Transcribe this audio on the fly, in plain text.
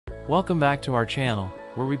Welcome back to our channel,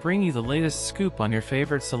 where we bring you the latest scoop on your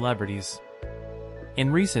favorite celebrities. In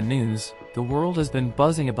recent news, the world has been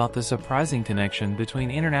buzzing about the surprising connection between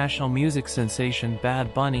international music sensation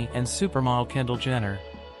Bad Bunny and supermodel Kendall Jenner.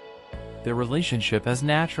 Their relationship has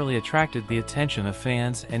naturally attracted the attention of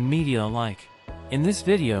fans and media alike. In this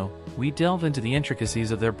video, we delve into the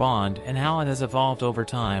intricacies of their bond and how it has evolved over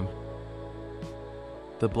time.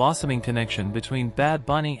 The blossoming connection between Bad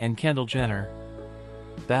Bunny and Kendall Jenner.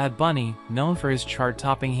 Bad Bunny, known for his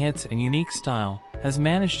chart-topping hits and unique style, has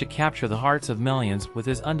managed to capture the hearts of millions with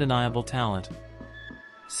his undeniable talent.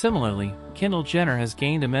 Similarly, Kendall Jenner has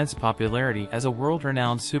gained immense popularity as a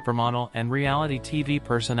world-renowned supermodel and reality TV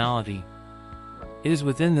personality. It is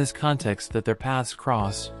within this context that their paths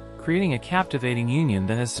cross, creating a captivating union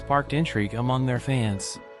that has sparked intrigue among their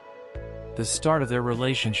fans. The start of their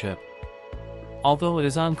relationship. Although it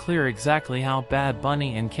is unclear exactly how Bad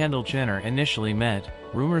Bunny and Kendall Jenner initially met,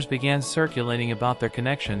 rumors began circulating about their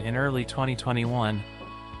connection in early 2021.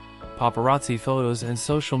 Paparazzi photos and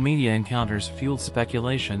social media encounters fueled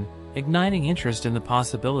speculation, igniting interest in the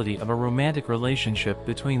possibility of a romantic relationship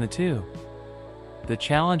between the two. The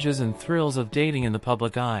challenges and thrills of dating in the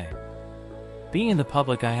public eye. Being in the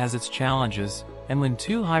public eye has its challenges, and when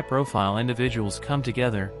two high-profile individuals come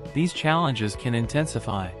together, these challenges can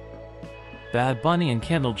intensify. Bad Bunny and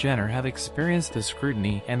Kendall Jenner have experienced the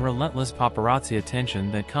scrutiny and relentless paparazzi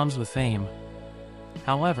attention that comes with fame.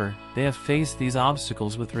 However, they have faced these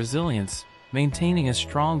obstacles with resilience, maintaining a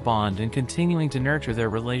strong bond and continuing to nurture their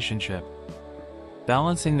relationship.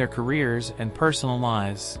 Balancing their careers and personal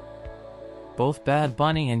lives. Both Bad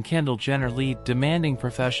Bunny and Kendall Jenner lead demanding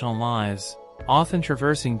professional lives, often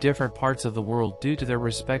traversing different parts of the world due to their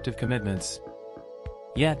respective commitments.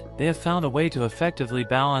 Yet, they have found a way to effectively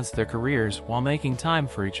balance their careers while making time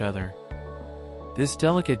for each other. This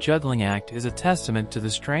delicate juggling act is a testament to the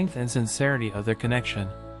strength and sincerity of their connection.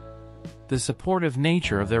 The supportive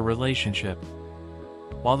nature of their relationship.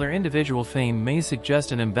 While their individual fame may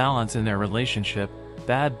suggest an imbalance in their relationship,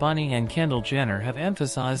 Bad Bunny and Kendall Jenner have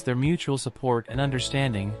emphasized their mutual support and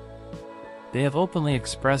understanding. They have openly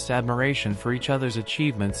expressed admiration for each other's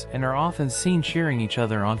achievements and are often seen cheering each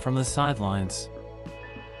other on from the sidelines.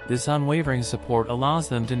 This unwavering support allows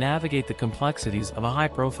them to navigate the complexities of a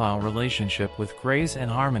high-profile relationship with grace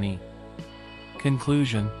and harmony.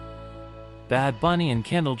 Conclusion. Bad Bunny and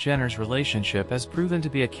Kendall Jenner's relationship has proven to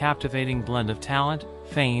be a captivating blend of talent,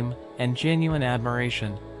 fame, and genuine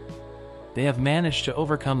admiration. They have managed to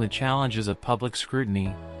overcome the challenges of public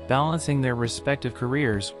scrutiny, balancing their respective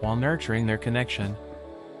careers while nurturing their connection.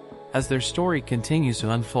 As their story continues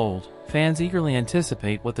to unfold, fans eagerly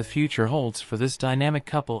anticipate what the future holds for this dynamic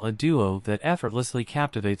couple, a duo that effortlessly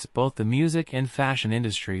captivates both the music and fashion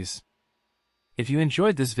industries. If you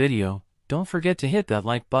enjoyed this video, don't forget to hit that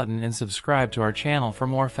like button and subscribe to our channel for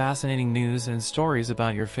more fascinating news and stories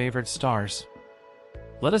about your favorite stars.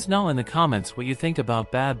 Let us know in the comments what you think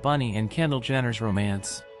about Bad Bunny and Kendall Jenner's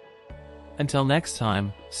romance. Until next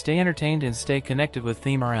time, stay entertained and stay connected with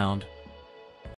Themearound.